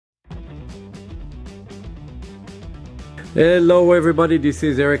Hello everybody, this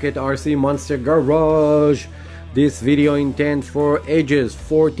is Eric at RC Monster Garage. This video intended for ages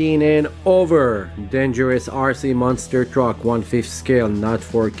 14 and over. Dangerous RC monster truck, 1/5 scale, not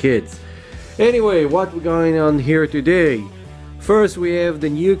for kids. Anyway, what we're going on here today? First we have the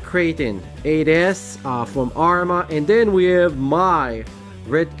new Kraton 8S from Arrma, and then we have my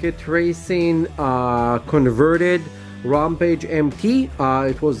Red Kit Racing converted Rampage MT.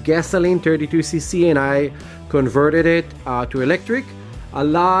 It was gasoline 32cc and I converted it to electric. A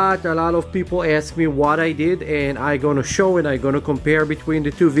lot of people ask me what I did, and I'm gonna show and I'm gonna compare between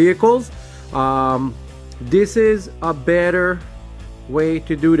the two vehicles. This is a better way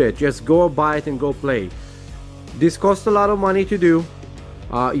to do that. Just go buy it and go play. This costs a lot of money to do.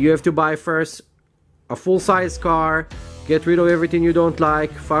 You have to buy first a full-size car, get rid of everything you don't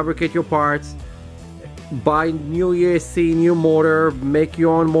like, fabricate your parts, buy new ESC, new motor, make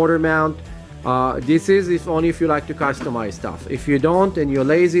your own motor mount. This is only if you like to customize stuff. If you don't and you're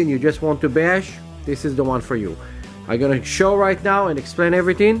lazy and you just want to bash, this is the one for you. I'm gonna show right now and explain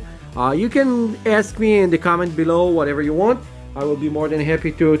everything. You can ask me in the comment below whatever you want. I will be more than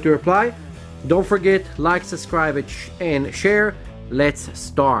happy to reply. Don't forget, like, subscribe, and share. Let's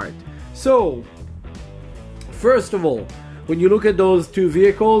start. So, first of all, when you look at those two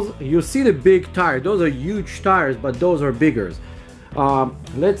vehicles, you see the big tires. Those are huge tires, but those are bigger. I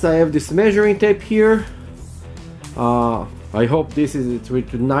have this measuring tape here. I hope this is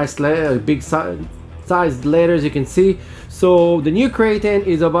with nice big sized letters, you can see. So the new Kraton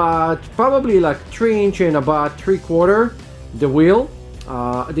is about probably like 3 inch and about 3/4 the wheel.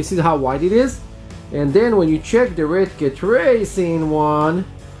 This is how wide it is. And then when you check the Red Kit Racing one,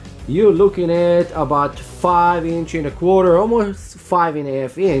 you're looking at about 5 inch and a quarter, almost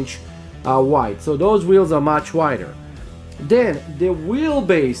 5.5 inch wide. So those wheels are much wider. Then the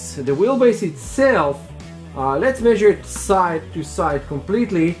wheelbase itself, let's measure it side to side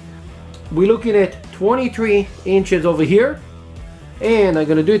completely. We're looking at 23 inches over here, and I'm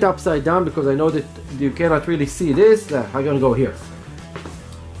gonna do it upside down because I know that you cannot really see this. I'm gonna go here,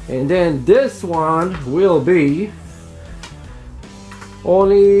 and then this one will be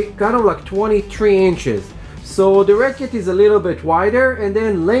only kind of like 23 inches. So the Red Kit is a little bit wider, and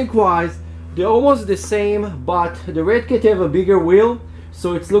then lengthwise they're almost the same, but the Red Kit have a bigger wheel,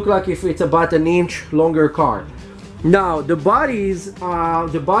 so it's look like if it's about an inch longer car. Now the bodies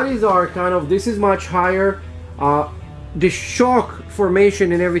are kind of, this is much higher. The shock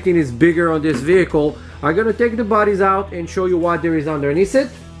formation and everything is bigger on this vehicle. I'm gonna take the bodies out and show you what there is underneath it.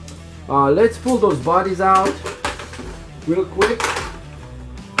 Let's pull those bodies out real quick.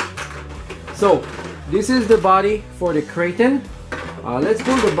 So this is the body for the Kraton. Let's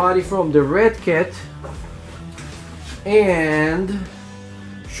pull the body from the Red Kit and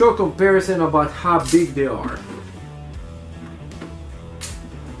show comparison about how big they are.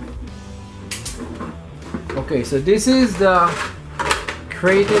 Okay, so this is the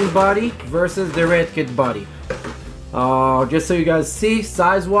Kraton body versus the Red Kit body. Just so you guys see,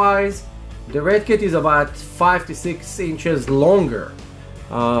 size-wise, the Red Kit is about 5 to 6 inches longer.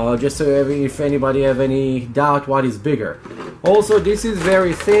 Just so if anybody have any doubt what is bigger. Also, this is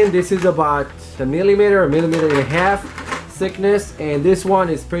very thin. This is about a millimeter and a half thickness, and this one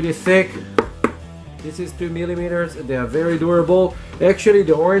is pretty thick. This is 2 millimeters. They are very durable. Actually,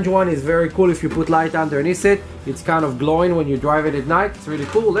 the orange one is very cool. If you put light underneath it, it's kind of glowing when you drive it at night. It's really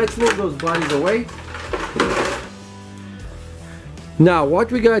cool. Let's move those bodies away. Now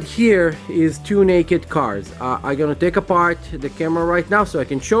what we got here is two naked cars. I'm gonna take apart the camera right now so I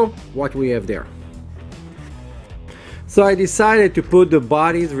can show what we have there. So I decided to put the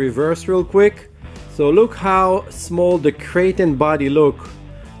bodies reverse real quick. So look how small the Kraton body look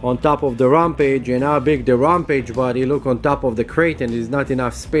on top of the Rampage, and how big the Rampage body look on top of the Kraton. There's not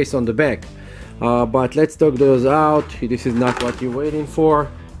enough space on the back. But let's take those out. This is not what you're waiting for.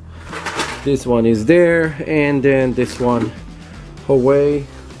 This one is there, and then this one away.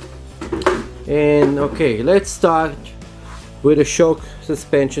 And okay, let's start with a shock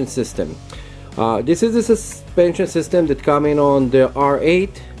suspension system. This is the suspension system that come in on the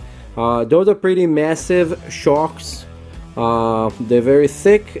R8. Those are pretty massive shocks. They're very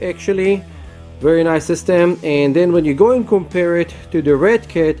thick, actually. Very nice system. And then when you go and compare it to the Red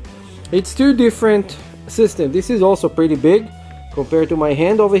Kit, it's two different systems. This is also pretty big compared to my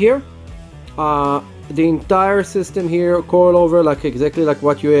hand over here. The entire system here coil over like exactly like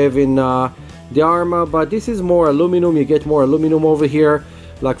what you have in the Arrma, but this is more aluminum. You get more aluminum over here,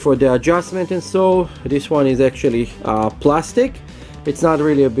 like for the adjustment, and so this one is actually plastic. It's not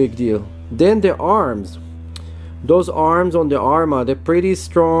really a big deal. Then the arms. those arms on the Arrma, they're pretty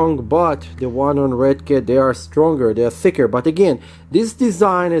strong, but the one on Red Cat, they are stronger, they are thicker. But again, this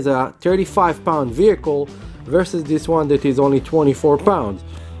design is a 35-pound vehicle versus this one that is only 24 pounds.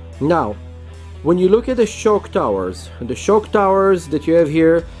 Now, when you look at the shock towers that you have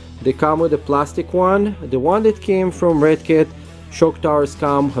here, they come with a plastic one. The one that came from Red Cat, shock towers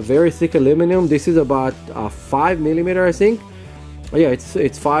come a very thick aluminum. This is about 5 millimeter, I think. Yeah,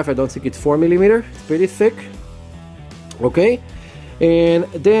 it's 5. I don't think it's 4 millimeter. It's pretty thick. Okay, and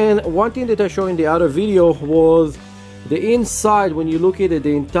then one thing that I showed in the other video was the inside. When you look at it,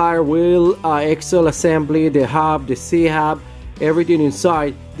 the entire wheel axle assembly, the hub, the C-hub, everything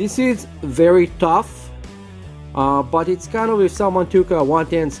inside, this is very tough, but it's kind of if someone took a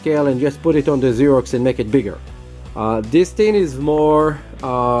 1/10 scale and just put it on the Xerox and make it bigger. This thing is more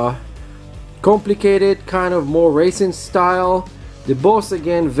complicated, kind of more racing style. The Boss,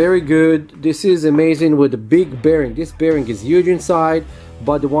 again, very good. This is amazing with the big bearing. This bearing is huge inside,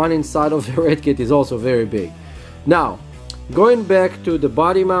 but the one inside of the Red Cat is also very big. Now, going back to the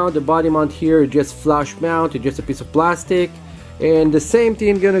body mount here is just flush mount, it's just a piece of plastic. And the same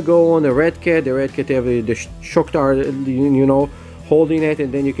thing gonna go on the Red Cat. The Red Cat have the shock tower, you know, holding it,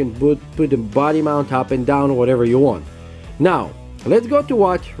 and then you can put the body mount up and down, whatever you want. Now, let's go to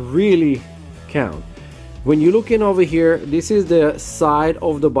what really counts. When you look in over here, this is the side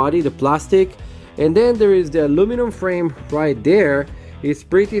of the body, the plastic, and then there is the aluminum frame right there. It's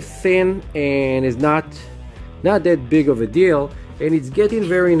pretty thin and is not that big of a deal, and it's getting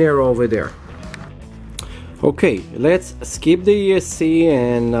very narrow over there. Okay, let's skip the ESC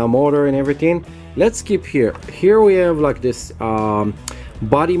and motor and everything. Let's skip here. Here we have like this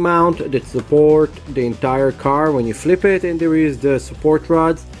body mount that support the entire car when you flip it, and there is the support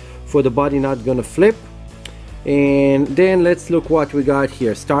rods for the body not gonna flip. And then let's look what we got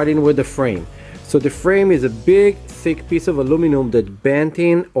here, starting with the frame. So the frame is a big thick piece of aluminum that bent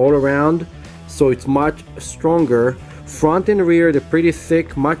in all around, so it's much stronger. Front and rear, they're pretty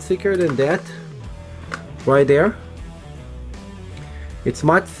thick, much thicker than that right there. It's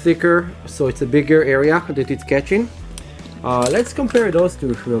much thicker, so it's a bigger area that it's catching. Let's compare those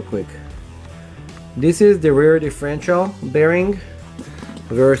two real quick. This is the rear differential bearing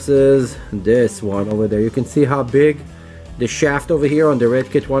versus this one over there. You can see how big the shaft over here on the Red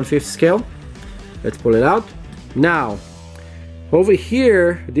Cat 1/5 scale. Let's pull it out. Now, over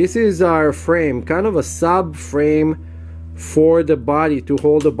here, this is our frame, kind of a sub frame for the body, to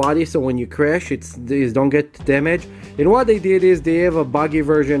hold the body so when you crash, these don't get damaged. And what they did is they have a buggy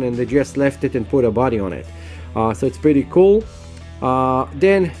version and they just left it and put a body on it. So it's pretty cool.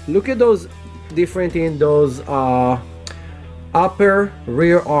 Then look at those different in those upper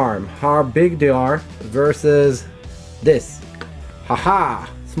rear arm, how big they are versus this. Haha,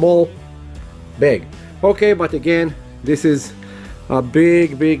 small, big. Okay, but again, this is a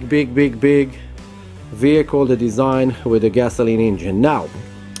big vehicle, the design with a gasoline engine. Now,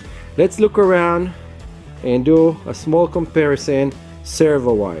 let's look around and do a small comparison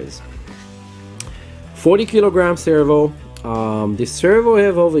servo wise. 40 kilogram servo. This servo I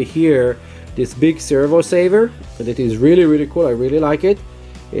have over here, this big servo saver that is really cool. I really like it.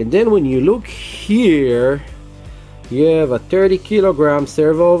 And then when you look here, you have a 30 kilogram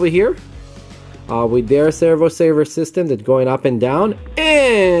servo over here with their servo saver system that's going up and down,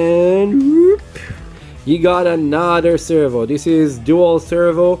 and whoop, you got another servo. This is dual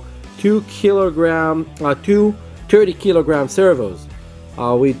servo, 2 30 kilogram servos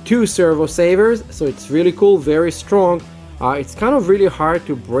with 2 servo savers. So it's really cool, very strong. It's kind of really hard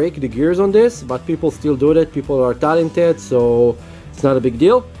to break the gears on this, but people still do that. People are talented, so it's not a big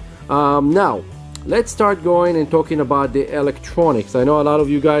deal. Now, let's start going and talking about the electronics. I know a lot of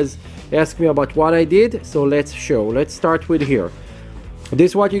you guys ask me about what I did, so let's show. Let's start with here.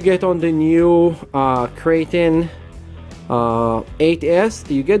 This is what you get on the new Kraton 8S.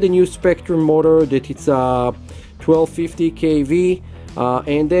 You get the new Spectrum motor that it's 1250 kV,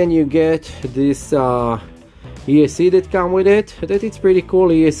 and then you get this ESC that come with it. That it's pretty cool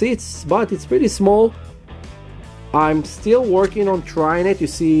ESC, but it's pretty small. I'm still working on trying it to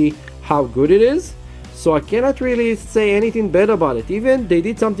see how good it is, so I cannot really say anything bad about it. Even they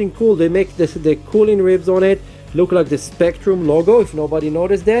did something cool. They make the cooling ribs on it look like the Spectrum logo, if nobody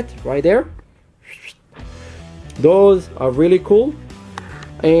noticed that, right there. Those are really cool.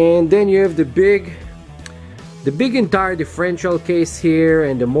 And then you have the big entire differential case here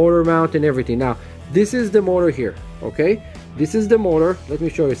and the motor mount and everything. Now, this is the motor here, okay? This is the motor. Let me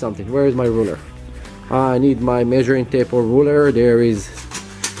show you something. Where is my ruler? I need my measuring tape or ruler. There is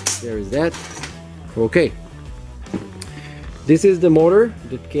that. Okay. This is the motor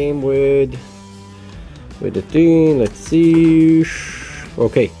that came with with the thing. Let's see.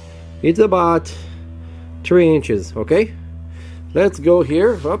 Okay, it's about 3 inches. Okay, let's go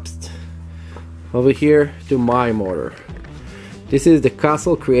here. Oops, over here to my motor. This is the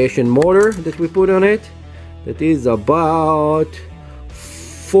Castle Creation motor that we put on it. That is about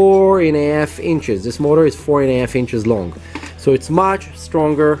 4.5 inches. This motor is 4.5 inches long, so it's much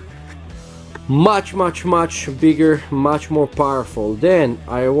stronger, much bigger, much more powerful. Then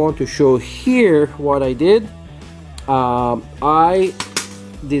I want to show here what I did. I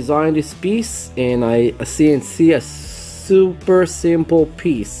designed this piece, and I CNC a super simple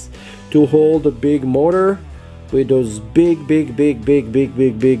piece to hold a big motor with those big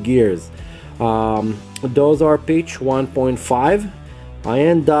gears. Those are pitch 1.5. I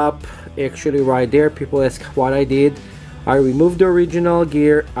end up actually right there. People ask what I did. I removed the original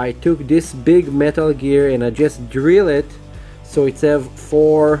gear. I took this big metal gear and I just drill it so it's have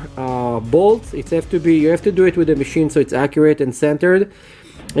 4 bolts. You have to do it with the machine so it's accurate and centered.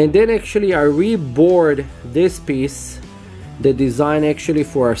 And then actually I rebored this piece, the design actually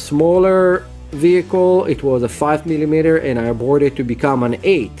for a smaller vehicle. It was a 5mm and I bored it to become an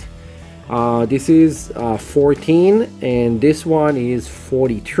 8. This is 14 and this one is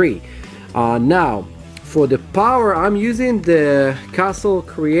 43. Now for the power, I'm using the Castle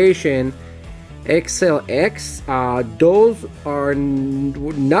Creation XLX. Those are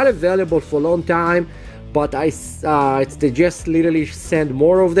not available for a long time, but they just literally send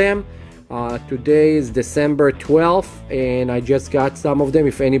more of them. Today is December 12th and I just got some of them.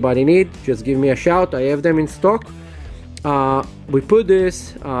 If anybody need, just give me a shout. I have them in stock. We put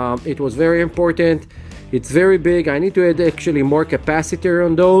this, it was very important. It's very big. I need to add actually more capacitor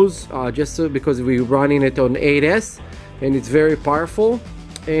on those, just so, because we're running it on 8S and it's very powerful.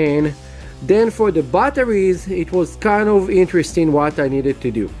 And then for the batteries, it was kind of interesting what I needed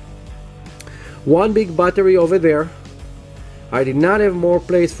to do. One big battery over there. I did not have more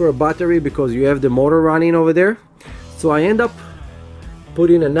place for a battery because you have the motor running over there. So I end up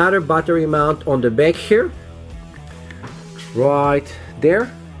putting another battery mount on the back here, right there.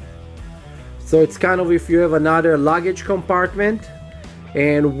 So it's kind of if you have another luggage compartment.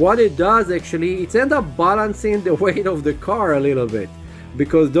 And what it does actually, it ends up balancing the weight of the car a little bit,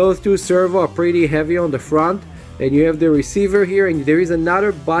 because those two servo are pretty heavy on the front, and you have the receiver here, and there is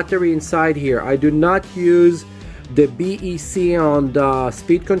another battery inside here. I do not use the BEC on the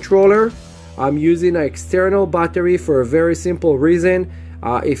speed controller. I'm using an external battery for a very simple reason.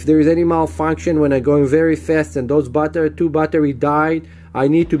 If there is any malfunction when I'm going very fast and those two battery died, I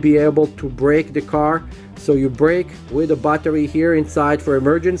need to be able to brake the car. So you brake with a battery here inside for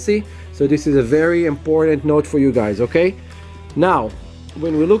emergency. So this is a very important note for you guys, okay? Now,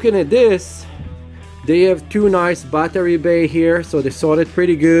 when we're looking at this, they have 2 nice battery bay here, so they sorted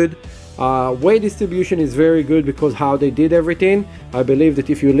pretty good. Weight distribution is very good because how they did everything. I believe that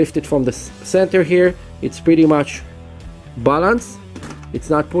if you lift it from the center here, it's pretty much balanced. It's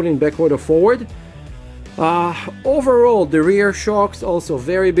not pulling backward or forward. Overall, the rear shocks, also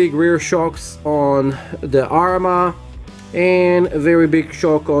very big rear shocks on the Arrma, and a very big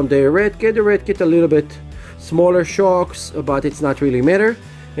shock on the Red Kit. The Red Kit a little bit smaller shocks, but it's not really matter.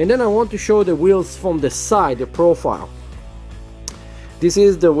 And then I want to show the wheels from the side, the profile. This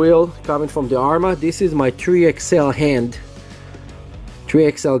is the wheel coming from the Arrma. This is my 3XL hand,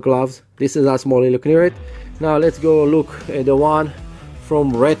 3XL gloves. This is how small you look near it. Now let's go look at the one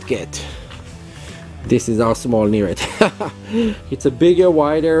from Red Kit. This is how small near it. It's a bigger,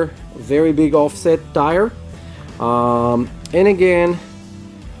 wider, very big offset tire. And again,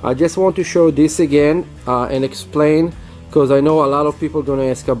 I just want to show this again and explain, because I know a lot of people are gonna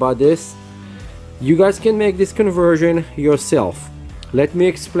ask about this. You guys can make this conversion yourself. Let me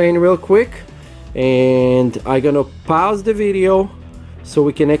explain real quick, and I'm gonna pause the video so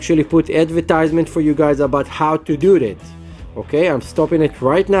we can actually put advertisement for you guys about how to do that. Okay, I'm stopping it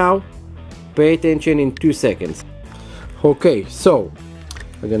right now. Pay attention in 2 seconds. Okay, so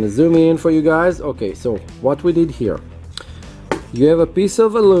I'm gonna zoom in for you guys. Okay, so what we did here, you have a piece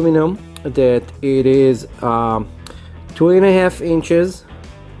of aluminum that it is 2.5 inches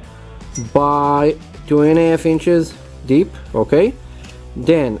by 2.5 inches deep. Okay,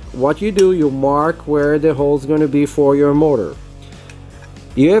 then what you do, you mark where the hole is going to be for your motor.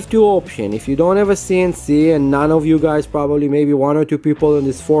 You have 2 options. If you don't have a CNC, and none of you guys, probably maybe 1 or 2 people in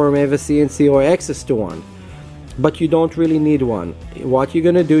this forum have a CNC or access to one, but you don't really need one. What you're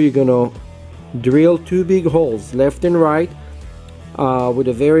gonna do, you're gonna drill 2 big holes, left and right, with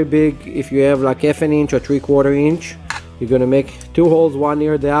a very big, if you have like 1/2 inch or 3/4 inch, you're gonna make 2 holes, one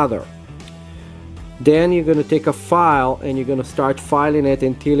near the other. Then you're gonna take a file and you're gonna start filing it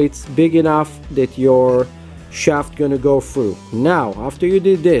until it's big enough that your shaft gonna go through. Now, after you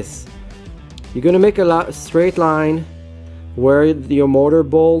did this, you're gonna make a straight line where your motor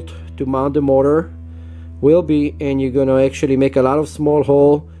bolt to mount the motor will be, and you're gonna actually make a lot of small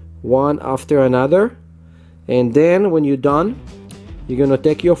hole one after another. And then when you're done, you're gonna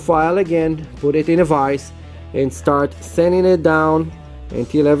take your file again, put it in a vise, and start sanding it down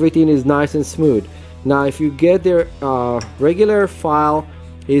until everything is nice and smooth. Now if you get the regular file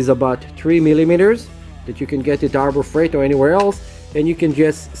is about 3 millimeters that you can get at Harbor Freight or anywhere else, and you can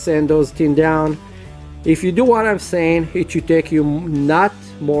just sand those things down. If you do what I'm saying, it should take you not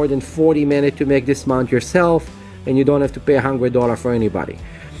more than 40 minutes to make this mount yourself, and you don't have to pay $100 for anybody.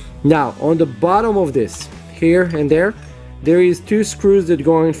 Now on the bottom of this, here and there is 2 screws that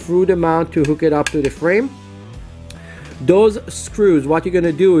going through the mount to hook it up to the frame. Those screws, what you're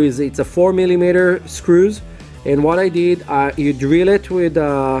gonna do is, it's a 4 millimeter screws, and what I did, you drill it with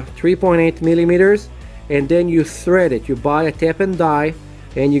 3.8 millimeters, and then you thread it. You buy a tap and die,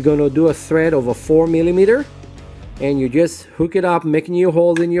 and you're gonna do a thread of a 4 millimeter, and you just hook it up, making new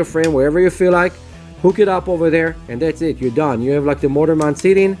holes in your frame wherever you feel like. Hook it up over there, and that's it. You're done. You have like the motor mount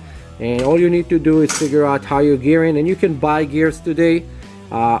sitting, and all you need to do is figure out how you're gearing, and you can buy gears today.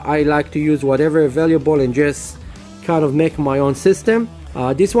 I like to use whatever available and just kind of make my own system.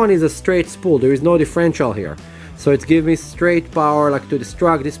 This one is a straight spool. There is no differential here, so it's giving me straight power like to this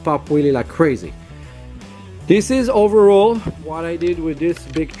truck. This pop really like crazy. This is overall what I did with this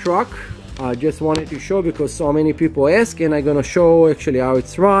big truck. I just wanted to show because so many people ask, and I'm gonna show actually how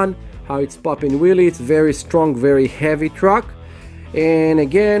it's run, how it's popping wheelie. It's very strong, very heavy truck. And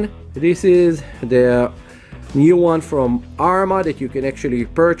again, this is the new one from Arrma that you can actually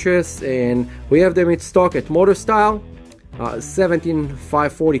purchase, and we have them in stock at MotoStyles.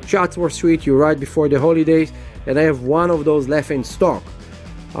 17540 Chatsworth Street. You're right before the holidays, and I have one of those left in stock.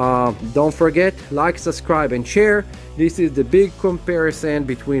 Don't forget, like, subscribe, and share. This is the big comparison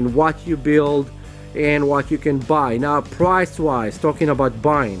between what you build and what you can buy. Now, price wise, talking about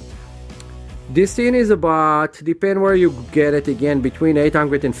buying, this thing is about, depend where you get it, again between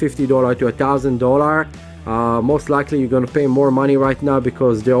 $850 to $1,000. Most likely you're gonna pay more money right now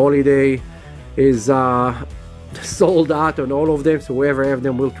because the holiday is sold out on all of them, so whoever have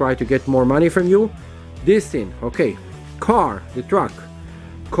them will try to get more money from you. This thing, okay, the truck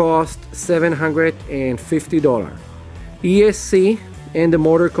cost $750. ESC and the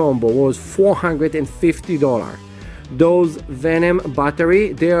motor combo was $450. Those Venom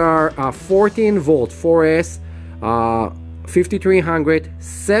battery, they are 14 volt 4S 5300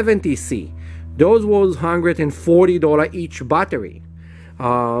 70C. Those was $140 each battery.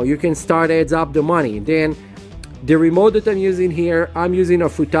 You can start adds up the money. Then the remote that I'm using here, I'm using a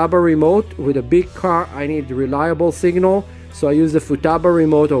Futaba remote. With a big car I need reliable signal, so I use the Futaba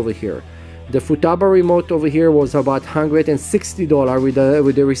remote over here. The Futaba remote over here was about $160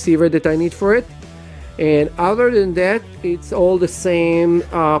 with the receiver that I need for it. And other than that, it's all the same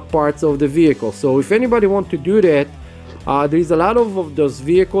parts of the vehicle. So if anybody want to do that, there's a lot of those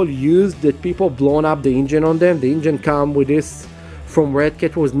vehicles used that people blown up the engine on them. The engine come with this from Red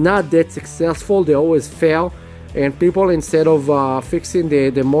Cat was not that successful. They always fail, and people, instead of fixing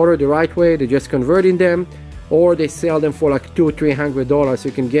the motor the right way, they're just converting them, or they sell them for like $200–300.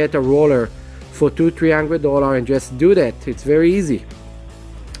 You can get a roller for $200–300 and just do that. It's very easy.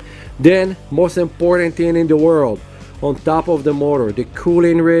 Then, most important thing in the world, on top of the motor, the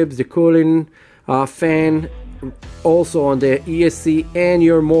cooling ribs, the cooling fan, also on the ESC and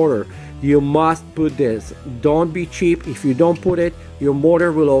your motor, you must put this. Don't be cheap. If you don't put it, your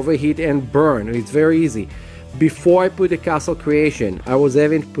motor will overheat and burn. It's very easy. Before I put the Castle Creation, I was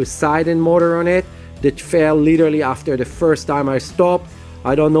having Poseidon motor on it that fell literally after the first time I stopped.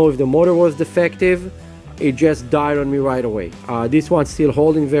 I don't know if the motor was defective. It just died on me right away. This one's still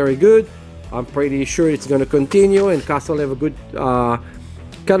holding very good. I'm pretty sure it's going to continue, and Castle have a good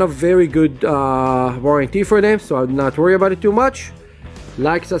kind of very good warranty for them, so I'm not worried about it too much.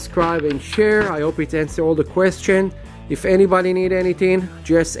 Like, subscribe, and share. I hope it answers all the questions. If anybody need anything,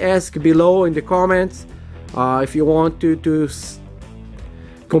 just ask below in the comments. If you want to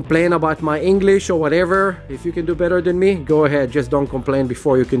complain about my English or whatever, if you can do better than me, go ahead. Just don't complain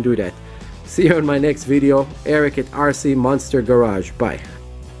before you can do that. See you in my next video. Eric at RC Monster Garage. Bye.